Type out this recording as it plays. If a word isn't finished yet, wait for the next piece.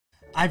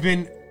I've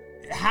been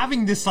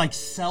having this like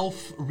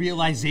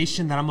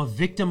self-realization that I'm a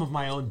victim of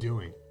my own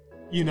doing.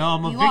 You know,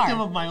 I'm a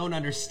victim of my own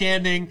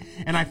understanding.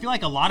 And I feel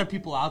like a lot of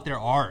people out there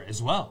are as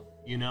well,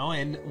 you know?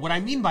 And what I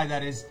mean by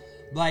that is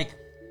like,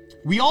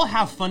 we all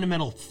have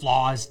fundamental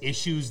flaws,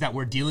 issues that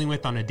we're dealing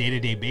with on a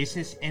day-to-day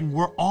basis, and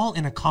we're all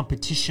in a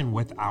competition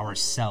with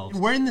ourselves.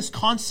 We're in this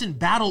constant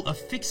battle of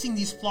fixing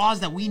these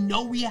flaws that we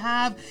know we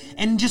have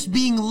and just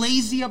being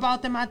lazy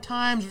about them at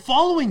times.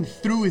 Following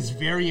through is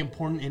very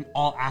important in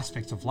all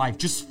aspects of life.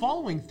 Just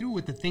following through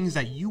with the things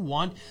that you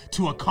want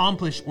to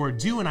accomplish or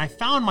do. And I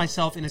found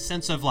myself in a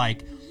sense of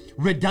like,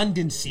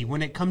 redundancy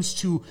when it comes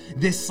to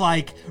this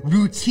like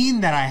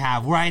routine that I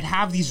have, where I'd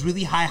have these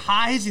really high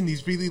highs and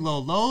these really low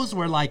lows,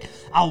 where like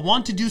I'll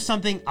want to do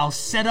something, I'll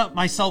set up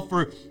myself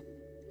for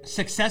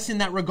success in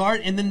that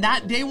regard, and then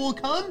that day will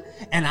come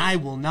and I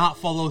will not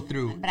follow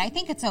through. But I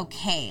think it's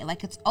okay.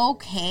 Like, it's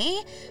okay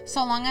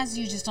so long as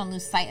you just don't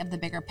lose sight of the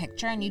bigger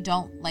picture and you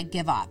don't like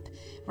give up,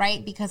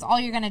 right? Because all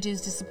you're going to do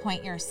is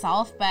disappoint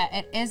yourself. But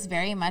it is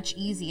very much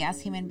easy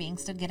as human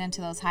beings to get into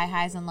those high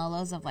highs and low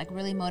lows of like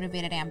really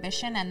motivated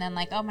ambition, and then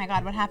like, oh my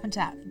God, what happened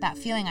to that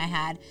feeling I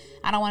had?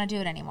 I don't want to do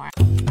it anymore.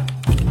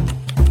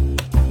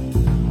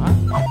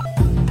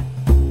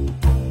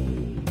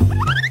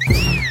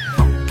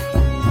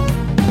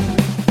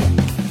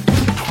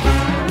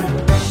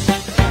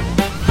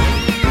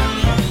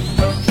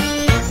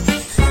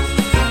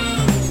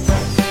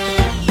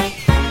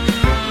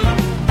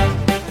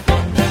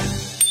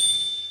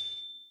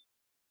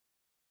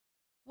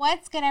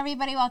 What's good,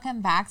 everybody?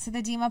 Welcome back to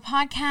the Dimah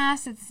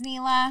podcast. It's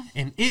Neela.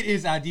 And it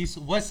is Adis.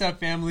 What's up,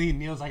 family?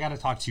 Niels, I got to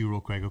talk to you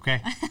real quick,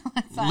 okay?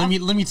 What's up?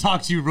 Let me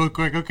talk to you real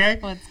quick, okay?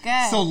 What's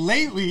good? So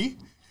lately,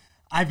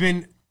 I've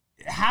been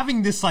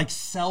having this like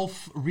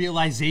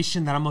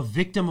self-realization that I'm a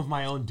victim of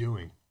my own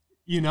doing.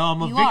 You know,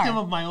 I'm a victim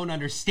of my own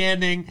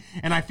understanding.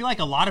 And I feel like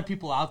a lot of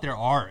people out there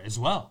are as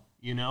well,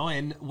 you know?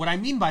 And what I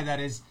mean by that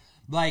is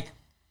like,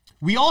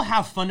 we all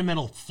have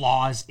fundamental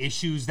flaws,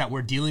 issues that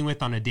we're dealing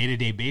with on a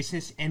day-to-day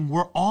basis, and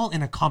we're all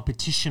in a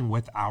competition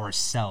with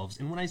ourselves.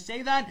 And when I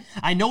say that,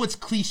 I know it's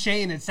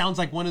cliche and it sounds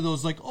like one of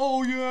those like,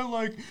 oh yeah,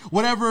 like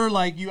whatever,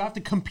 like you have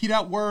to compete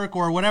at work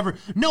or whatever.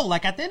 No,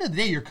 like at the end of the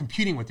day, you're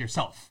competing with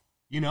yourself.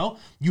 You know,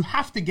 you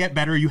have to get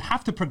better. You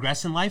have to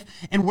progress in life.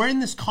 And we're in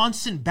this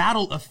constant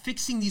battle of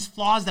fixing these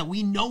flaws that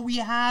we know we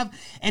have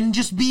and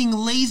just being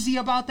lazy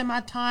about them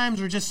at times,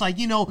 or just like,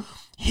 you know,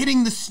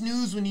 hitting the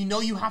snooze when you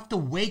know you have to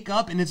wake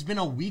up and it's been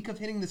a week of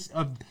hitting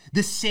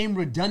this same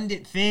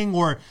redundant thing,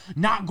 or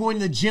not going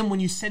to the gym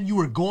when you said you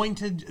were going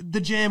to the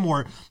gym,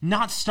 or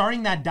not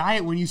starting that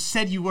diet when you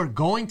said you were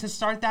going to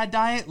start that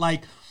diet.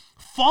 Like,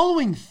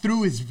 following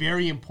through is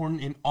very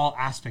important in all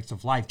aspects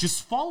of life.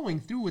 Just following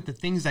through with the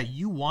things that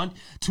you want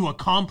to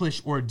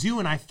accomplish or do.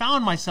 And I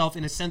found myself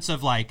in a sense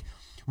of like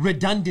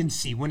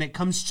redundancy when it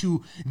comes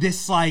to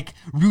this like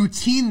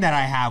routine that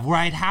I have, where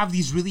I'd have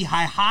these really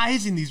high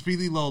highs and these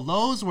really low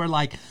lows, where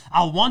like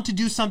I'll want to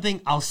do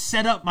something, I'll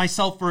set up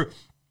myself for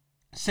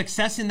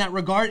success in that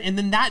regard, and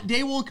then that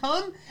day will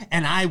come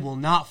and I will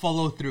not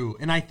follow through.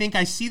 And I think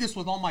I see this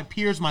with all my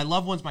peers, my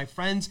loved ones, my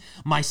friends,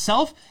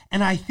 myself,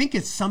 and I think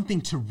it's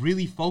something to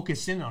really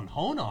focus in on,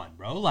 hone on,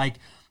 bro. Like,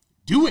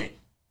 do it.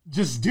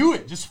 Just do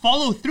it. Just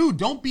follow through.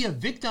 Don't be a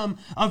victim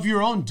of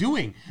your own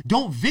doing.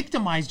 Don't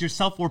victimize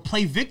yourself or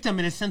play victim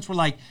in a sense where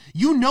like,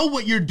 you know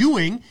what you're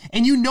doing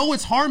and you know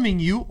it's harming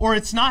you or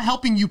it's not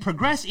helping you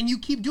progress and you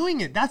keep doing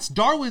it. That's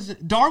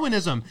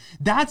Darwinism.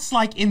 That's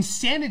like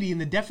insanity. And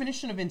the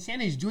definition of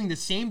insanity is doing the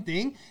same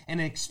thing and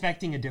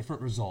expecting a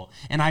different result.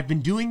 And I've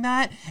been doing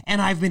that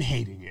and I've been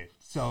hating it.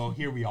 So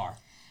here we are.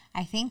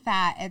 I think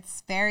that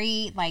it's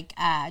very like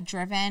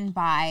driven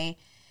by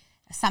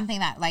something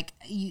that like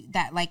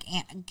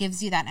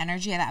gives you that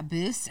energy or that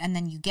boost, and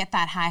then you get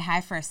that high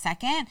for a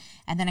second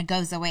and then it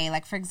goes away.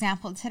 Like, for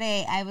example,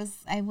 today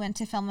I went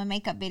to film a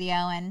makeup video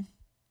and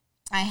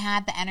I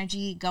had the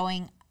energy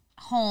going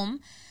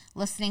home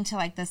listening to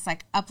like this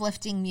like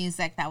uplifting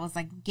music that was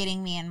like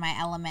getting me in my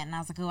element, and I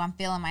was like, oh, I'm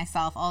feeling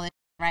myself, all this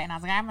right? And I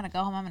was like, I'm going to go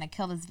home. I'm going to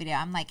kill this video.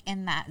 I'm like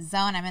in that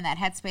zone. I'm in that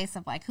headspace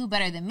of like, who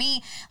better than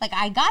me? Like,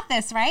 I got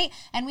this, right?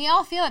 And we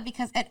all feel it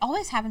because it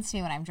always happens to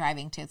me when I'm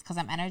driving too. It's because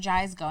I'm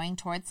energized going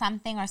towards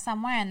something or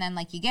somewhere. And then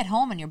like you get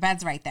home and your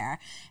bed's right there.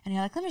 And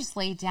you're like, let me just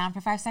lay down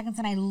for 5 seconds.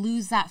 And I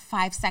lose that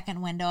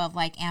 5-second window of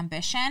like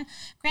ambition.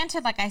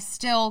 Granted, like I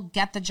still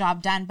get the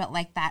job done, but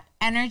like that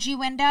energy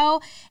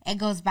window, it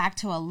goes back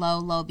to a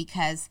low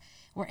because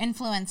we're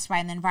influenced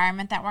by the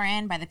environment that we're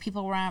in, by the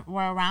people we're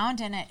around,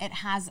 and it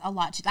has a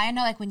lot to. I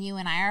know, like when you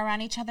and I are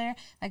around each other,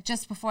 like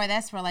just before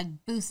this, we're like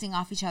boosting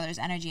off each other's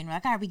energy, and we're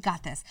like, all right, we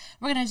got this.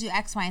 We're gonna do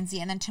X, Y, and Z,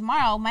 and then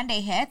tomorrow,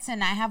 Monday hits,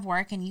 and I have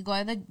work, and you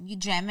go to the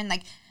gym, and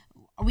like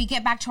we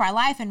get back to our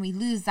life, and we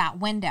lose that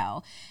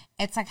window.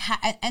 It's like,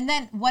 and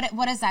then what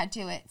does that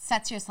do? It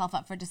sets yourself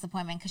up for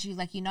disappointment because you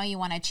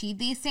want to achieve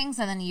these things,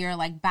 and then you're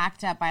like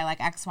backed up by like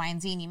X, Y,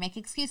 and Z, and you make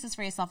excuses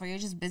for yourself, or you're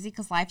just busy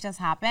because life does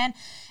happen.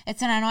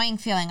 It's an annoying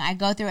feeling. I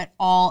go through it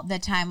all the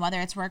time,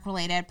 whether it's work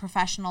related,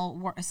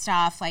 professional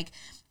stuff, like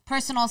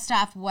personal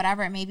stuff,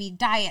 whatever it may be,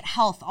 diet,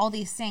 health, all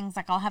these things.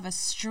 Like I'll have a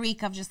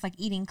streak of just like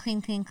eating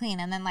clean.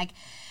 And then like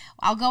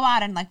I'll go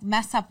out and like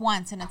mess up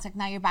once and it's like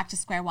now you're back to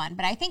square one.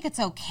 But I think it's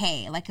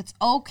okay. Like it's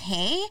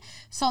okay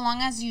so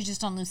long as you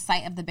just don't lose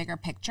sight of the bigger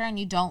picture and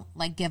you don't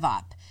like give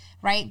up.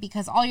 Right?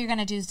 Because all you're going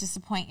to do is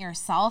disappoint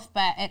yourself.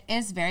 But it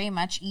is very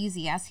much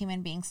easy as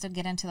human beings to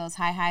get into those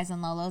high highs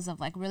and low lows of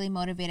like really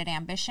motivated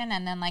ambition.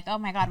 And then like, oh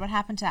my God, what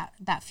happened to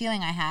that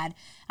feeling I had?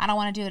 I don't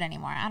want to do it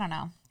anymore. I don't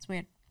know. It's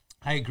weird.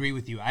 I agree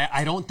with you.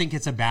 I don't think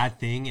it's a bad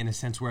thing in a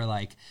sense where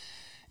like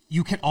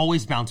you can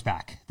always bounce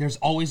back. There's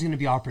always going to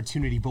be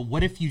opportunity. But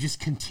what if you just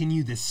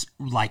continue this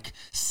like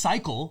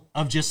cycle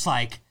of just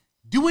like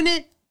doing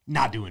it,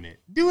 not doing it,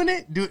 doing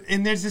it.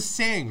 And there's this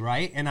saying,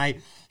 right? And I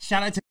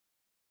shout out to,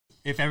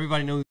 if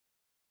everybody knows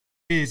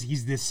who he is,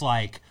 he's this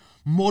like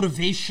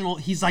motivational,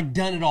 he's like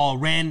done it all,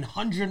 ran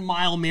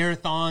 100-mile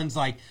marathons.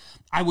 Like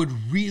I would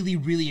really,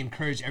 really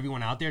encourage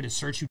everyone out there to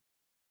search who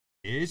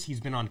he is. He's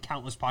been on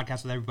countless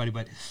podcasts with everybody,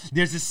 but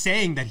there's this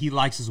saying that he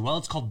likes as well.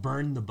 It's called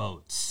burn the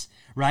boats,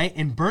 right?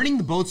 And burning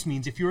the boats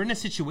means if you're in a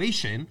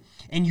situation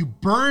and you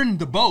burn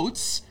the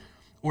boats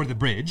or the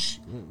bridge,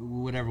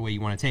 whatever way you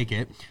want to take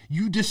it,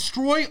 you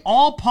destroy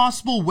all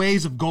possible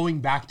ways of going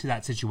back to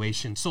that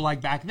situation. So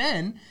like back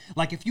then,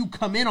 like if you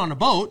come in on a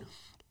boat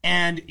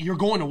and you're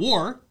going to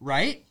war,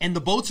 right? And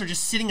the boats are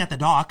just sitting at the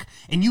dock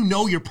and you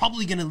know you're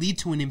probably going to lead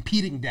to an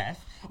impeding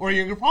death or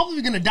you're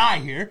probably going to die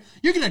here.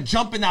 You're going to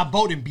jump in that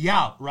boat and be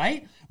out,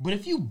 right? But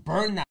if you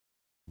burn that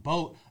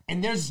boat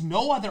and there's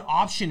no other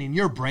option in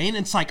your brain,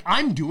 it's like,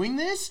 I'm doing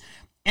this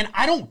and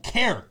I don't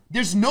care.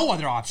 There's no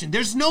other option.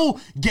 There's no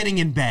getting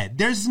in bed.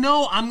 There's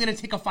no, I'm going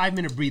to take a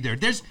 5-minute breather.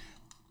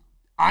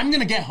 I'm going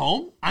to get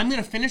home. I'm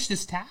going to finish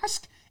this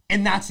task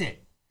and that's it.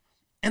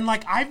 And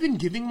like, I've been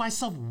giving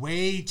myself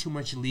way too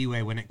much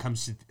leeway when it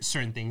comes to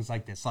certain things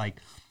like this. Like,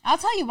 I'll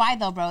tell you why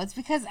though, bro. It's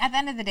because at the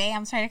end of the day,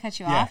 I'm sorry to cut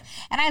you off.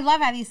 And I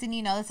love Abby's and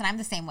you know this and I'm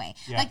the same way.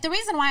 Yeah. Like the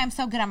reason why I'm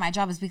so good at my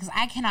job is because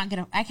I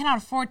cannot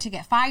afford to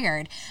get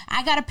fired.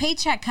 I got a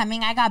paycheck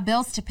coming. I got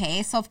bills to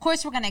pay. So of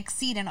course we're going to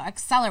exceed and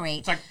accelerate.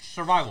 It's like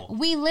survival.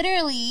 We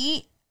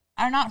literally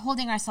are not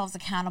holding ourselves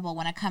accountable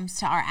when it comes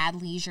to our ad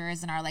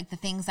leisures and our like the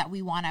things that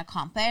we want to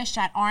accomplish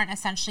that aren't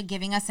essentially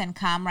giving us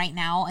income right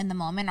now in the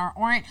moment or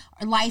aren't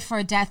life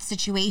or death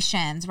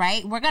situations,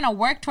 right? We're going to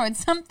work towards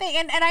something.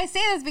 And I say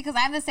this because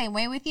I'm the same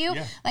way with you.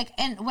 Yeah. Like,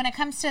 and when it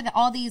comes to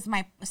all these,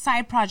 my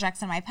side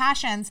projects and my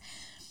passions,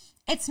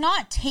 it's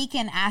not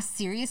taken as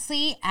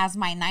seriously as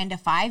my 9 to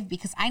 5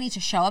 because I need to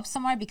show up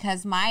somewhere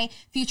because my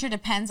future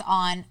depends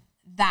on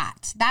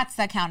that's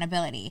the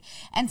accountability.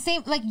 And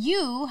same, like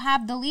you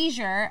have the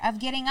leisure of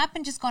getting up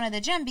and just going to the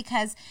gym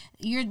because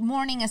your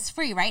morning is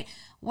free, right?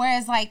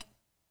 Whereas like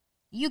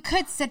you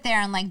could sit there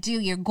and like do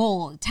your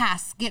goal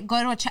task,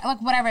 go to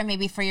like whatever it may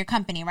be for your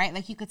company, right?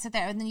 Like you could sit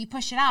there and then you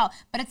push it out,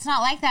 but it's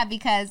not like that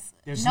because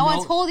no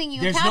one's holding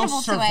you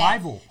accountable to it. There's no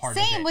survival part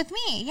of it. Same with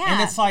me, yeah.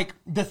 And it's like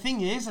the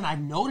thing is, and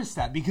I've noticed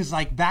that because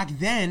like back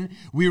then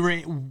we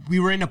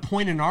were in a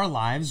point in our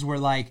lives where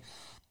like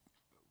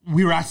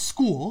we were at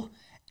school.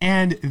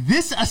 And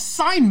this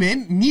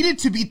assignment needed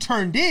to be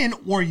turned in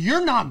or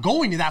you're not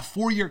going to that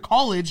 4-year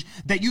college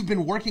that you've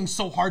been working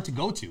so hard to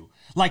go to.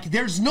 Like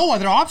there's no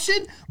other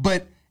option,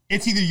 but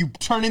it's either you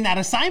turn in that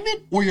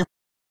assignment or you're...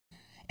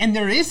 And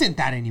there isn't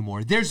that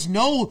anymore. There's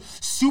no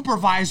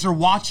supervisor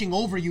watching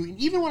over you. And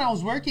even when I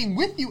was working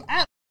with you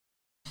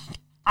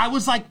I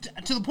was like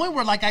to the point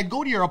where like I'd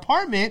go to your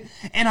apartment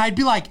and I'd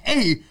be like,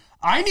 hey,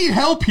 I need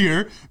help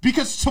here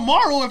because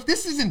tomorrow, if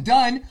this isn't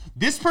done,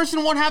 this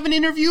person won't have an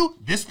interview.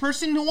 This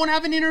person won't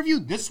have an interview.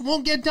 This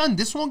won't get done.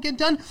 This won't get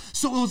done.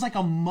 So it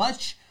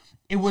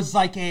was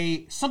like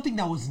something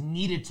that was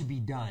needed to be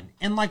done.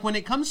 And like when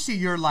it comes to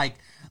your like,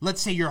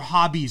 let's say your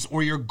hobbies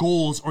or your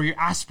goals or your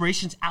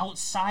aspirations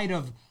outside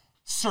of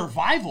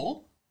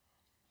survival,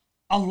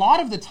 a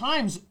lot of the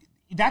times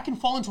that can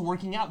fall into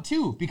working out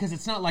too, because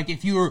it's not like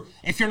if you're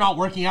not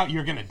working out,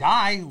 you're going to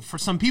die. For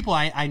some people,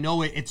 I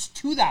know it's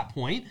to that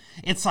point.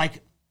 It's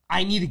like,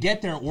 I need to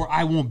get there or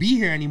I won't be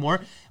here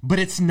anymore, but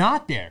it's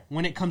not there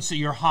when it comes to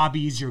your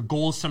hobbies, your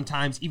goals,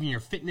 sometimes even your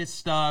fitness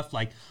stuff,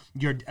 like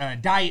your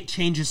diet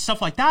changes, stuff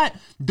like that.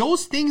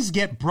 Those things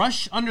get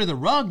brushed under the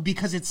rug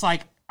because it's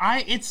like,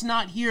 it's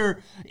not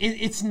here.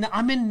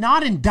 I'm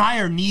not in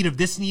dire need of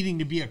this needing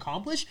to be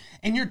accomplished.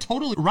 And you're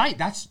totally right.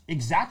 That's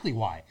exactly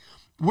why.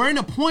 We're in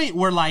a point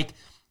where like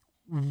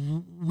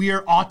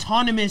we're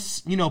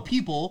autonomous,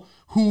 people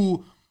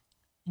who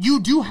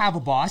you do have a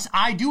boss.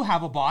 I do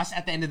have a boss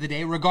at the end of the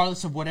day,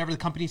 regardless of whatever the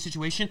company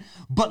situation.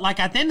 But like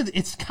at the end of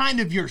it's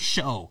kind of your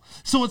show.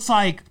 So it's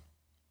like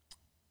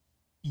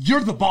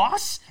you're the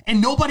boss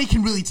and nobody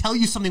can really tell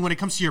you something when it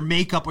comes to your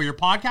makeup or your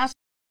podcast.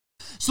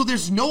 So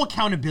there's no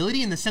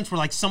accountability in the sense where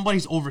like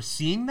somebody's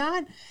overseeing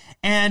that.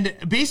 And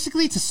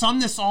basically to sum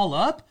this all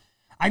up,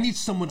 I need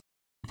someone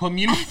to put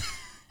me in.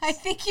 I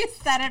think you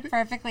said it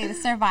perfectly. The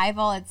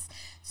survival, it's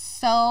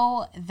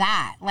so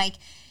that. Like,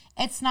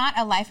 It's not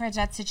a life or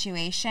death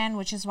situation,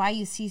 which is why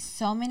you see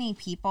so many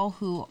people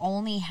who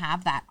only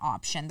have that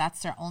option.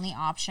 That's their only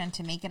option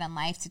to make it in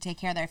life, to take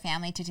care of their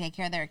family, to take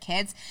care of their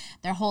kids.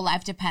 Their whole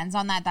life depends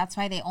on that. That's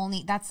why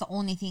that's the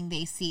only thing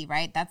they see,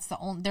 right? That's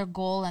their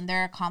goal and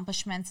their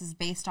accomplishments is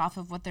based off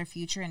of what their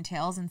future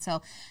entails. And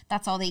so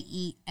that's all they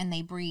eat and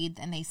they breathe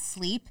and they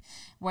sleep,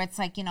 where it's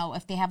like,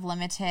 if they have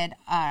limited,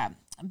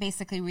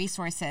 basically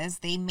resources,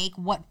 they make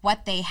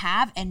what they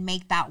have and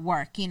make that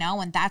work,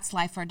 and that's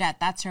life or death,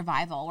 that's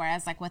survival.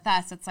 Whereas like with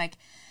us, it's like,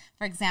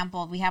 for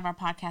example, we have our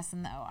podcast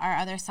and our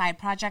other side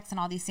projects and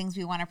all these things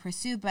we want to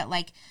pursue, but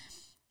like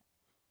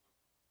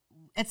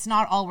it's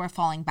not all we're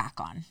falling back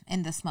on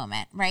in this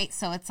moment, right?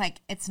 So it's like,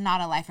 it's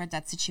not a life or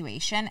death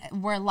situation.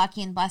 We're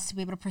lucky and blessed to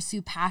be able to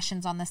pursue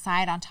passions on the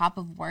side on top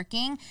of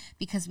working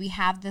because we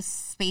have this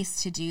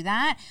space to do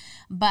that.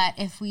 But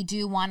if we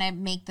do want to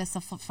make this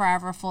a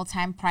forever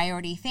full-time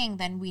priority thing,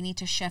 then we need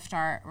to shift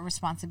our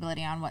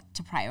responsibility on what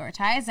to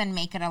prioritize and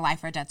make it a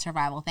life or death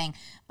survival thing.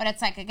 But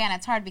it's like, again,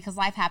 it's hard because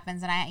life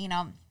happens and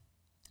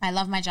I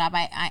love my job.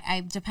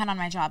 I depend on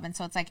my job. And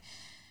so it's like,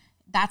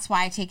 that's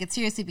why I take it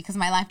seriously because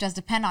my life does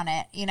depend on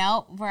it,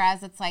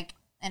 whereas it's like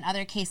in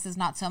other cases,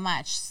 not so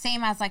much.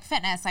 Same as like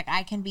fitness. Like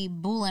I can be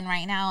booling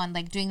right now and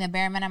like doing the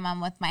bare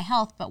minimum with my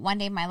health, but one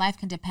day my life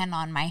can depend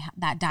on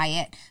that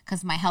diet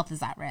because my health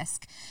is at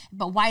risk.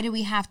 But why do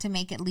we have to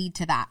make it lead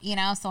to that?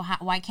 So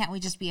why can't we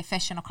just be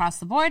efficient across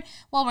the board?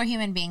 Well, we're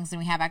human beings and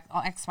we have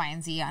X, Y,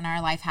 and Z on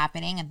our life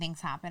happening and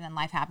things happen and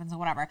life happens and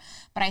whatever.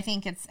 But I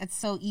think it's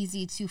so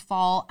easy to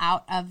fall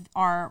out of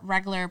our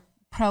regular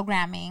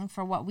programming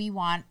for what we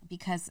want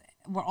because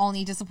we're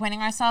only disappointing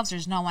ourselves.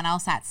 There's no one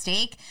else at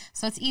stake.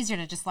 So it's easier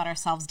to just let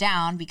ourselves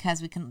down because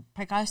we can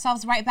pick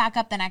ourselves right back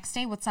up the next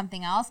day with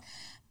something else.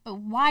 But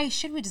why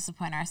should we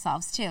disappoint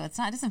ourselves too? It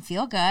doesn't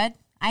feel good.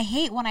 I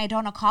hate when I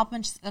don't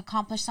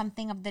accomplish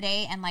something of the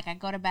day and like I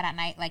go to bed at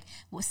night like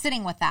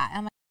sitting with that.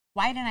 I'm like,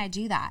 why didn't I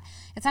do that?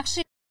 It's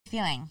actually a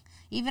feeling,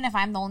 even if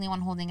I'm the only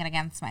one holding it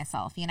against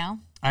myself,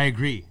 I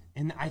agree.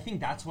 And I think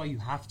that's why you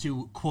have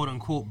to, quote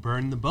unquote,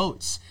 burn the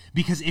boats.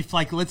 Because if,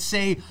 like, let's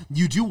say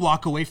you do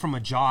walk away from a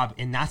job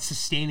and that's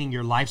sustaining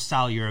your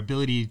lifestyle, your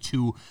ability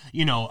to,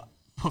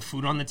 put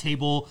food on the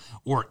table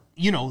or,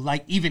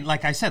 like even,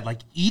 like I said, like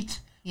eat,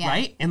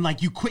 right? And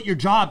like you quit your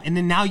job and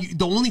then now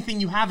the only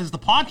thing you have is the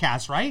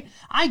podcast, right?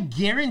 I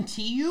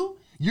guarantee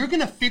you're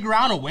going to figure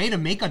out a way to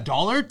make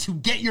 $1 to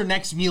get your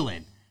next meal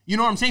in. You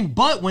know what I'm saying?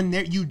 But when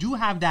you do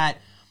have that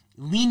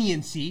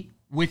leniency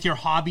with your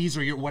hobbies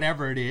or your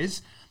whatever it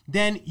is,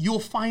 then you'll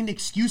find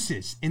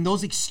excuses. And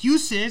those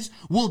excuses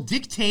will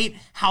dictate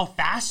how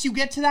fast you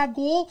get to that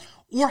goal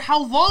or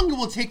how long it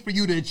will take for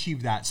you to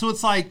achieve that. So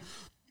it's like,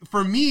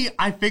 for me,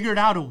 I figured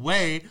out a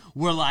way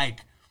where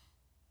like,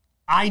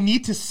 I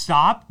need to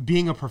stop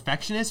being a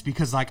perfectionist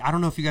because like, I don't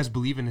know if you guys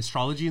believe in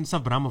astrology and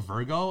stuff, but I'm a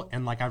Virgo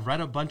and like I've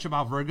read a bunch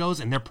about Virgos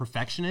and they're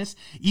perfectionists,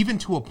 even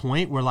to a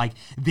point where like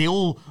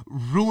they'll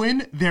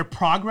ruin their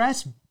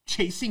progress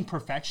chasing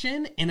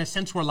perfection in a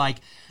sense where like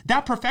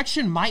that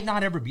perfection might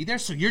not ever be there.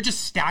 So you're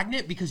just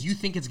stagnant because you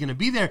think it's going to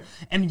be there.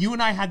 And you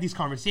and I had these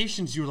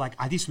conversations. You were like,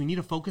 Adis, we need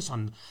to focus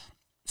on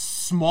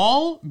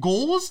small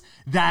goals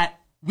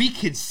that we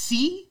could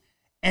see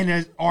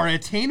and are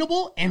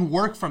attainable and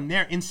work from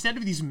there instead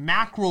of these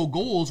macro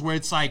goals where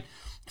it's like,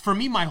 for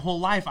me, my whole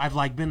life, I've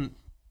like been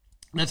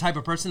the type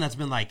of person that's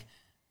been like,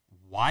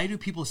 why do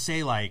people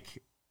say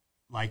like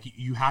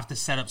you have to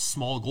set up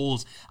small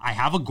goals? I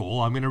have a goal,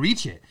 I'm going to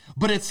reach it.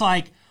 But it's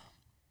like,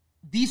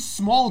 these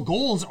small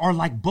goals are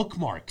like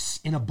bookmarks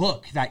in a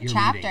book that you're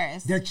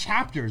reading. They're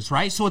chapters,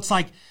 right? So it's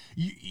like,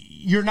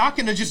 you're not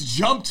going to just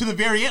jump to the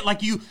very end.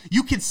 Like you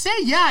could say,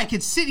 yeah, I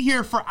could sit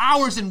here for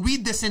hours and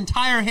read this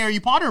entire Harry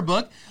Potter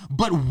book,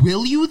 but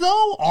will you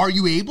though? Are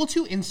you able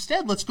to?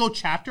 Instead, let's go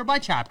chapter by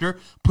chapter,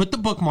 put the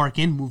bookmark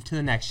in, move to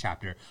the next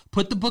chapter.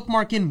 Put the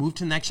bookmark in, move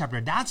to the next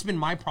chapter. That's been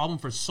my problem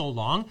for so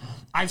long.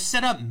 I've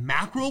set up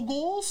macro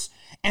goals,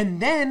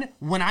 and then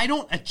when I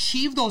don't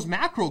achieve those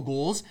macro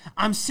goals,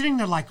 I'm sitting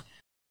there like,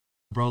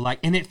 bro, like,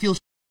 and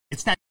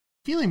it's that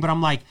feeling, but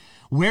I'm like,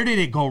 where did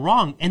it go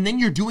wrong? And then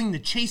you're doing the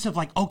chase of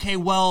like, okay,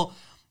 well,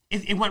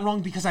 it went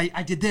wrong because I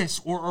did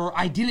this, or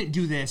I didn't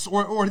do this,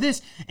 or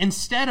this,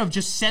 instead of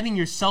just setting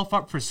yourself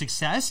up for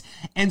success.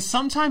 And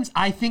sometimes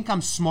I think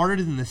I'm smarter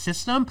than the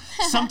system.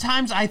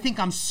 Sometimes I think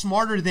I'm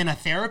smarter than a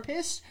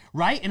therapist,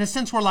 right? In a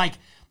sense where like,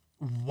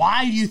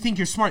 why do you think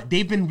you're smart?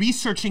 They've been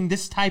researching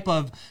this type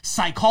of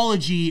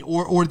psychology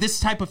or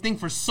this type of thing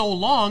for so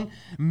long.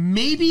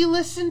 Maybe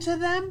listen to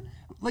them.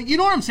 Like, you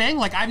know what I'm saying?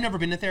 Like, I've never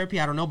been to therapy.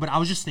 I don't know. But I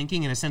was just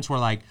thinking in a sense where,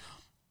 like,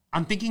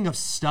 I'm thinking of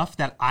stuff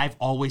that I've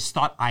always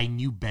thought I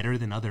knew better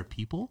than other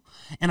people.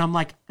 And I'm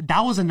like, that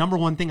was a number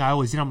one thing I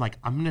always did. I'm like,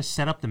 I'm going to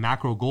set up the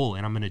macro goal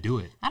and I'm going to do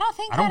it.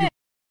 I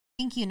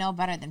think you know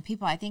better than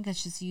people. I think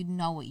it's just you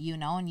know what you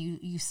know and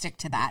you stick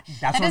to that.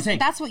 That's what I'm saying.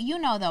 That's what you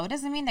know, though. It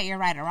doesn't mean that you're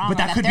right or wrong. But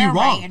that could be wrong.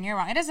 Right and you're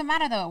wrong. It doesn't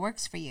matter, though. It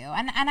works for you.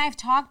 And I've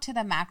talked to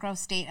the macro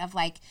state of,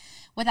 like,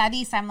 with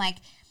Adis, I'm like,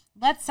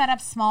 let's set up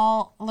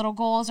small little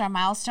goals or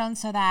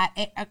milestones so that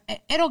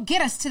it'll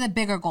get us to the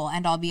bigger goal,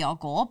 end all be all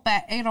goal,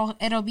 but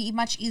it'll be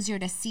much easier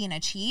to see and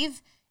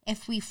achieve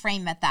if we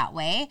frame it that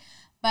way.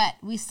 But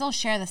we still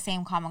share the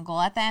same common goal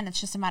at the end.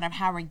 It's just a matter of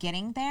how we're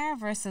getting there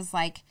versus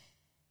like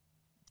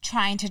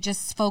trying to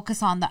just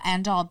focus on the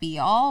end all be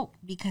all,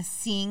 because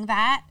seeing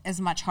that is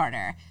much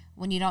harder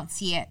when you don't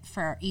see it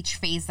for each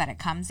phase that it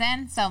comes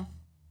in. So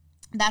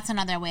that's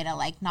another way to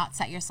like not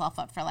set yourself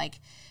up for like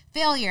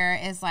failure,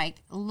 is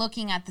like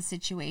looking at the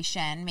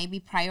situation,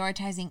 maybe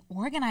prioritizing,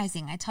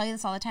 organizing. I tell you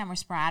this all the time. We're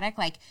sporadic.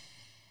 Like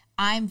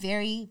I'm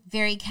very,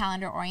 very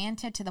calendar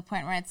oriented to the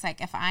point where it's like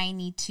if I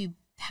need to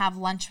have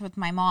lunch with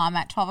my mom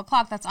at 12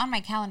 o'clock, that's on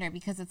my calendar,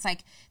 because it's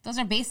like those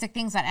are basic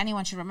things that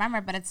anyone should remember,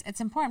 but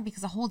it's important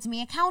because it holds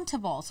me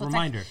accountable. So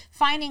Reminder. It's like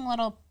finding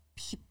little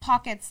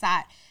pockets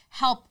that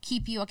help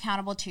keep you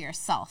accountable to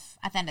yourself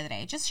at the end of the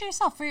day. Just to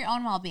yourself, for your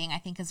own well-being, I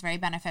think is very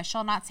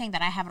beneficial. Not saying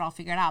that I have it all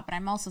figured out, but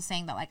I'm also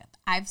saying that like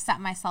I've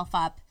set myself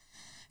up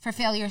for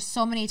failure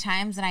so many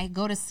times, and I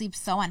go to sleep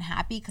so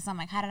unhappy because I'm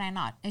like, how did I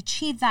not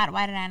achieve that?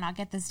 Why did I not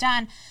get this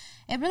done?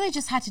 It really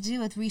just had to do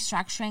with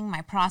restructuring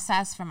my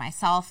process for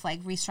myself,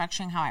 like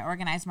restructuring how I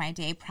organize my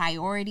day,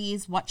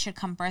 priorities, what should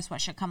come first, what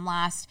should come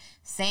last,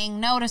 saying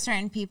no to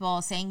certain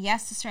people, saying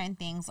yes to certain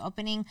things,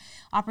 opening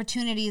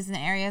opportunities in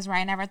areas where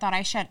I never thought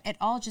I should. It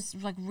all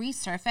just like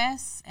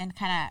resurface and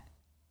kind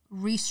of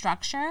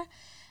restructure.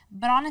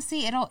 But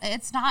honestly,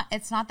 it's not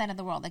the end of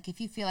the world. Like if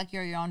you feel like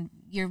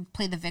you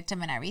play the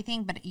victim and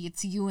everything, but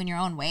it's you in your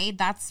own way,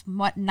 that's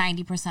what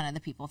 90% of the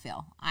people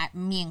feel,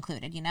 me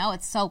included, you know?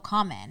 It's so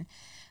common.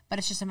 But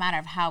it's just a matter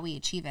of how we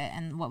achieve it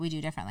and what we do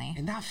differently.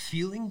 And that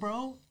feeling,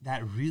 bro,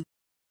 that real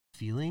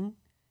feeling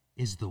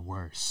is the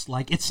worst.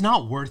 Like, it's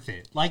not worth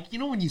it. Like, you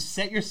know, when you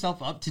set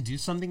yourself up to do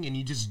something and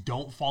you just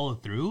don't follow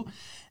through,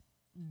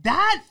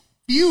 that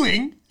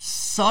feeling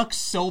sucks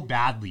so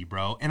badly,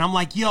 bro. And I'm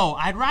like, yo,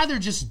 I'd rather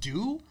just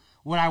do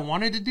what I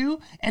wanted to do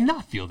and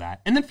not feel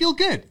that and then feel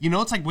good. You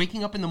know, it's like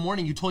waking up in the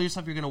morning. You told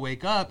yourself you're going to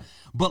wake up,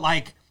 but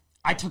like,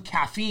 I took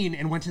caffeine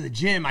and went to the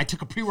gym. I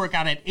took a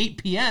pre-workout at 8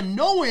 p.m.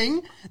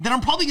 knowing that I'm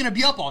probably going to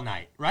be up all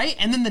night, right?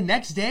 And then the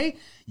next day,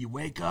 you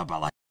wake up at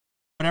like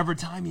whatever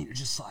time and you're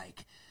just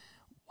like,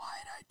 why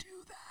did I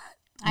do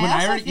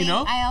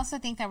that? I also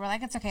think that we're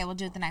like, it's okay, we'll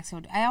do it the next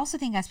one. I also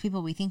think as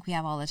people, we think we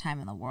have all the time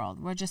in the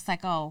world. We're just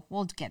like, oh,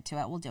 we'll get to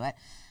it. We'll do it.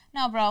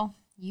 No, bro,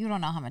 you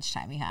don't know how much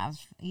time you have.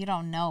 You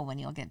don't know when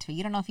you'll get to it.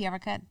 You don't know if you ever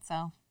could,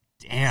 so.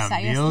 Damn,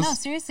 Niels. No,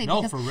 seriously.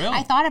 No, for real.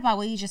 I thought about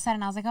what you just said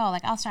and I was like, oh,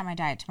 like I'll start my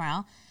diet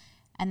tomorrow.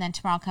 And then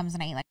tomorrow comes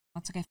and I eat like,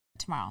 what's okay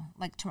tomorrow?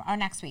 Like tomorrow or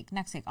next week.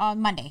 Oh,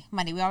 Monday.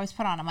 We always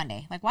put on a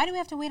Monday. Like, why do we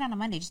have to wait on a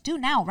Monday? Just do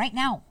it now, right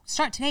now.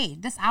 Start today,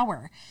 this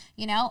hour,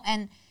 you know?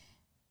 And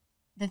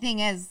the thing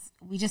is,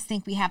 we just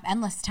think we have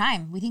endless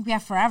time. We think we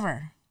have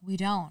forever. We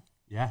don't.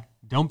 Yeah.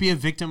 Don't be a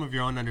victim of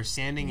your own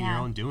understanding and your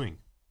own doing.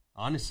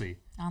 Honestly.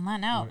 On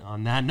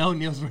that note,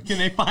 Niels, where can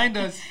they find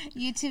us?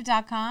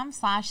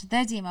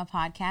 YouTube.com/The Dimah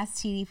Podcast,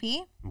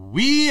 TDP.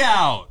 We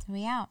out.